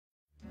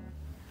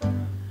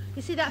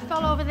You see that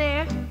fellow over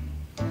there?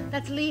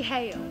 That's Lee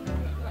Hale.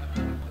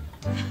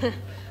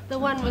 The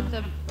one with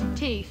the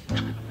teeth.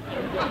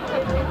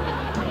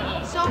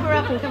 Sober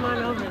up and come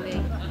on over,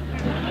 Lee.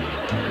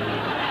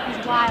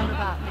 He's wild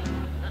about me.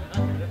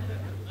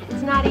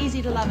 It's not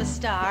easy to love a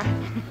star.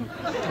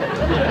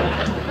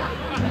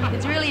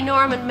 It's really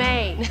Norman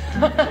Maine.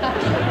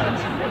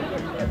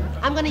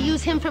 I'm going to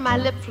use him for my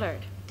lip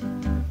flirt.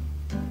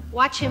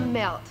 Watch him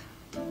melt.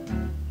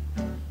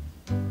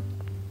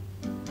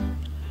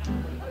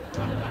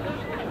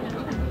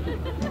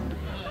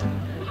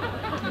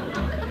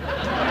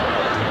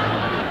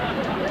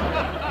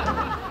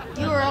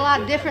 You were a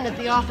lot different at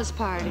the office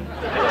party.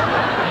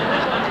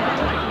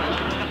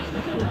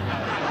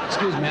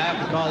 Excuse me, I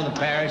have to call the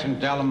parish and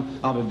tell them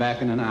I'll be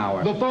back in an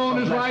hour. The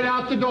phone is right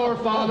out the door,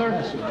 Father.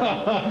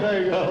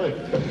 There you go.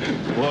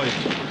 Boy,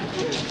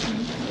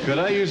 could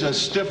I use a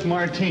stiff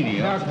martini?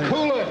 Now,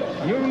 cool it.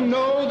 You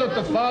know that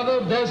the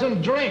Father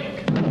doesn't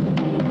drink.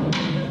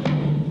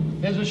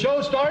 Is the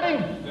show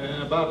starting?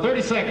 About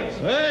 30 seconds.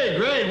 Hey,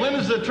 great. When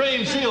does the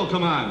train seal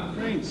come on?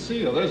 Train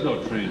seal? There's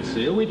no train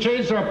seal. We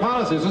changed our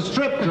policy. It's a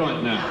strip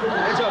joint now.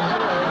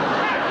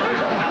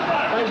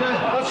 It's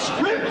a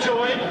strip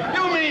joint?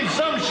 You mean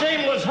some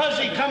shameless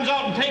hussy comes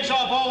out and takes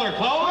off all her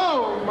clothes?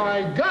 Oh,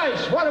 my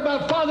gosh. What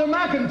about Father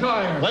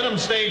McIntyre? Let him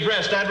stay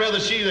dressed. I'd rather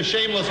see the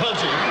shameless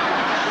hussy.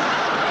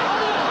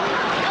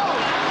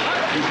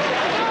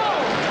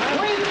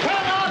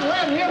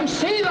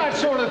 See that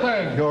sort of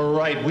thing. You're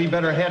right. We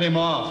better head him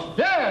off.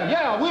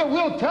 Yeah.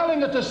 We'll tell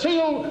him that the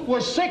seal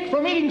was sick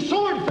from eating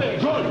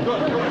swordfish. Good.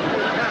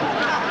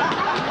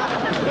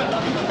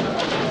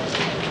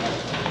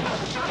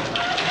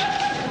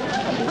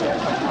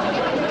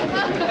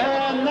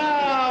 And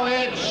now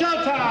it's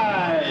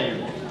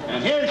showtime.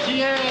 And here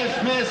she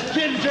is, Miss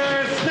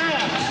Ginger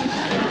Snaps.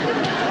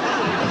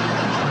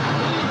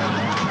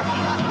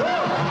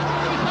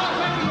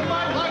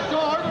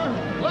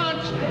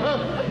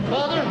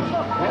 Father?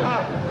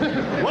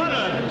 What a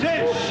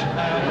dish!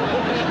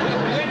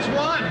 Which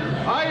one?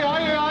 I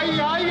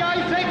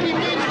think he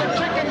means the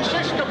chicken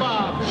shish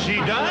kebab. She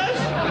does?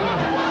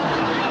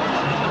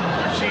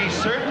 She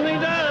certainly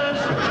does.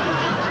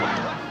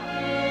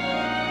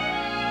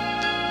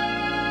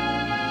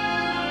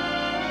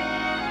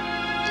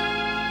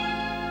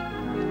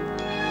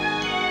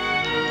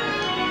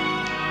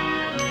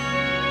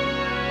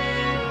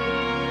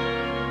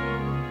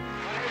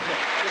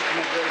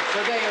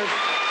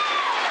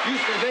 You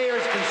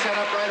surveyors can set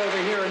up right over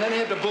here, and then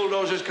have the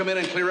bulldozers come in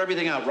and clear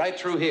everything out right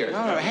through here.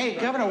 Oh, hey,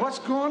 Governor, what's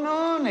going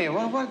on here?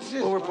 What's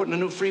this? Well, we're putting a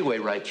new freeway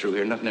right through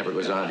here. Nothing ever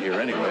goes on here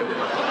anyway.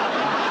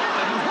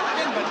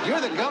 But you're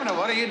the governor.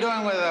 What are you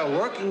doing with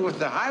working with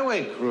the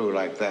highway crew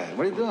like that?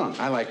 What are you doing?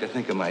 I like to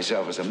think of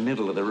myself as a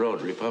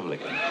middle-of-the-road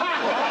Republican.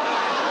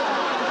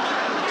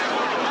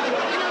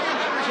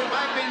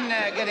 I've been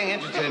getting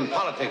interested in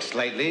politics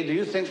lately. Do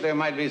you think there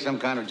might be some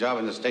kind of job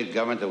in the state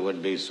government that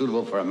would be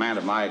suitable for a man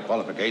of my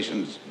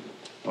qualifications?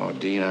 Oh,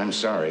 Dean, I'm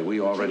sorry. We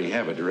already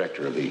have a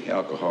director of the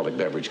Alcoholic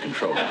Beverage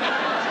Control.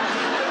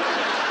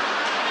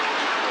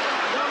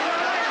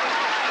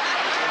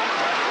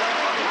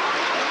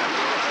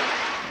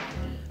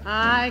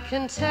 I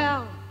can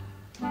tell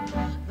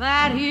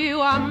that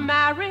you are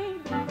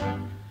married,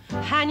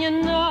 and you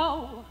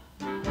know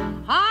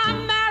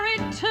I'm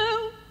married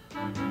too.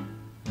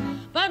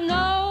 But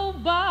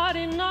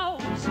nobody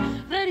knows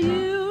that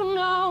you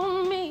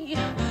know me,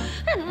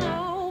 and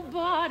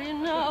nobody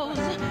knows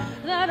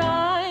that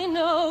I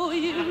know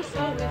you.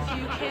 So if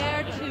you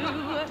care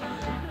to,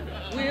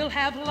 we'll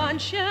have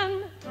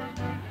luncheon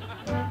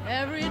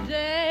every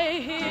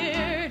day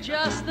here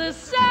just the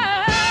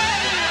same.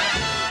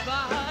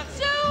 But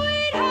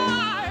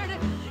sweetheart,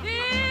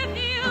 if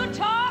you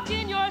talk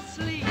in your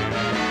sleep,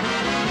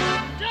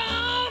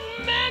 don't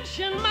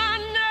mention my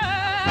name.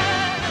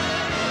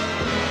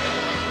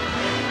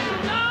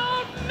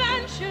 Don't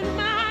mention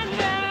my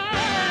name.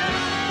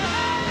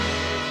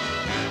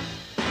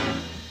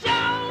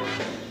 Don't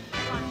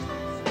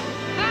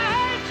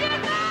mention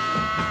my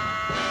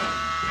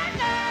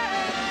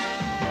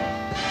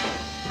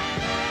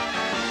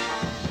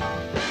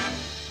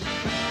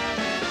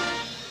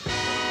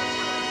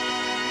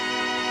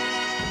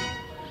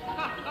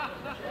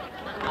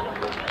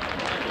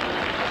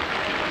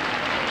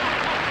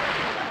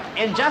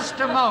In just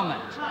a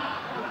moment,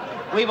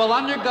 we will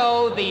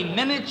undergo the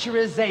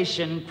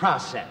miniaturization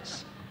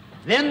process.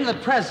 Then the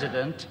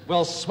president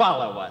will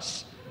swallow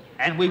us,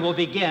 and we will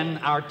begin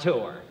our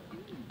tour.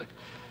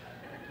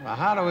 Well,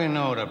 how do we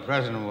know the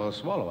president will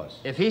swallow us?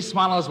 If he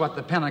swallows what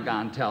the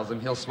Pentagon tells him,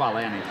 he'll swallow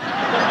anything.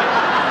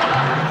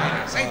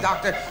 Say,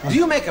 doctor, do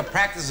you make a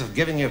practice of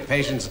giving your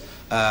patients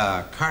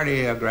a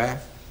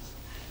cardiograph?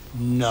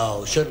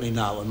 No, certainly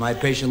not. When my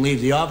patient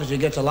leaves the office, he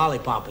gets a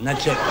lollipop, and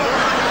that's it.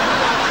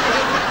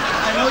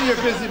 I know you're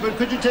busy, but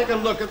could you take a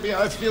look at me?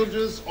 I feel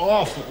just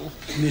awful.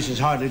 This is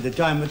hardly the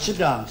time, but sit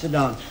down, sit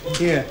down.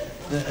 Here,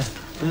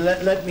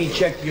 let me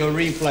check your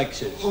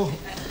reflexes. Oh.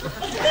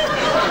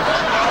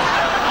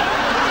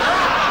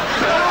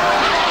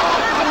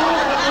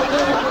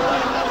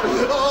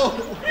 Oh,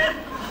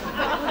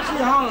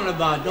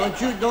 about? Don't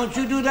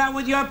you do that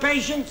with your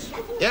patients?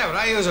 Yeah, but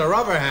I use a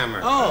rubber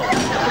hammer. Oh.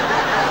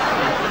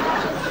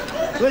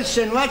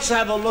 Listen, let's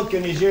have a look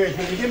in his ears.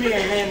 Will you give me a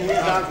hand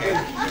here, Doctor?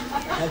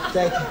 Let's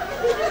take it.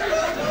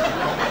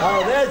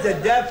 Oh, there's a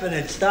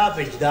definite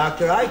stoppage,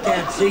 Doctor. I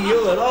can't see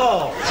you at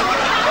all.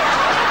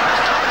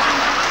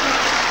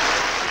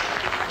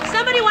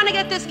 Somebody want to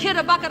get this kid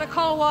a bucket of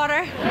cold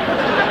water?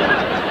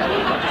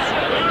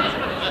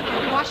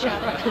 Wash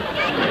up.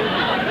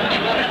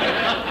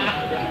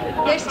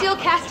 They're still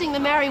casting the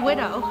Merry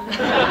Widow.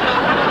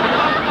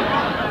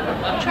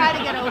 Try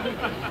to get over it.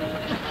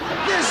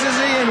 This is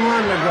Ian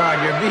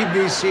Wondergaard, your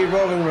BBC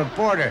roving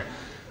reporter.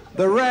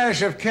 The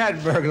rash of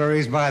cat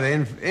burglaries by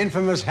the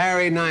infamous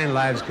Harry Nine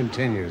Lives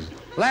continues.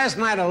 Last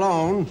night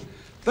alone,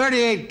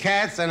 38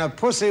 cats and a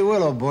pussy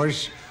willow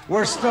bush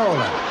were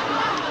stolen.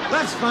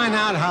 Let's find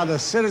out how the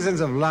citizens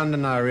of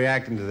London are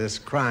reacting to this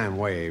crime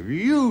wave.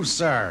 You,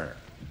 sir.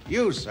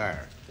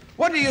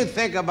 What do you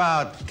think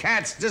about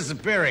cats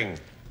disappearing?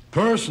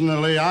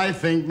 Personally, I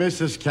think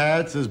Mrs.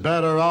 Katz is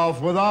better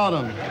off without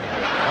them.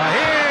 Well,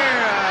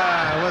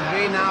 here with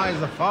me now is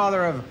the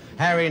father of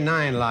Harry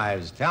Nine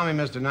Lives. Tell me,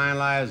 Mr. Nine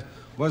Lives,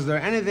 was there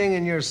anything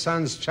in your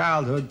son's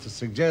childhood to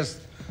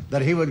suggest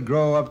that he would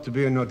grow up to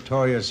be a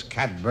notorious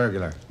cat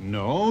burglar?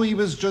 No, he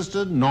was just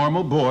a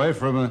normal boy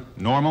from a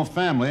normal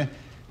family.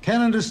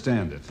 Can't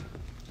understand it.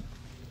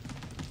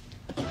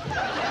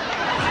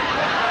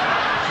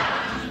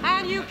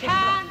 And you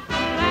can't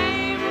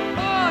blame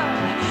poor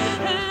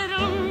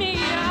little me,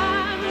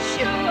 I'm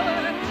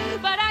sure.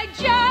 But I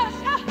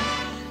just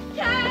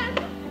can't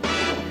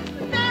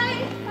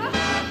make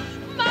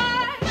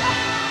my...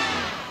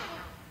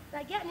 Did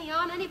I get any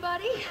on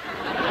anybody?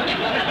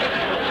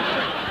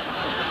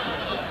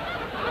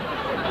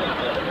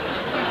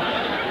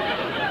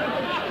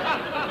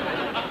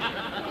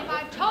 If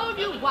I've told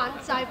you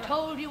once, I've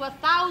told you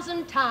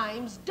 1,000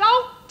 times,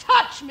 don't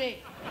touch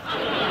me!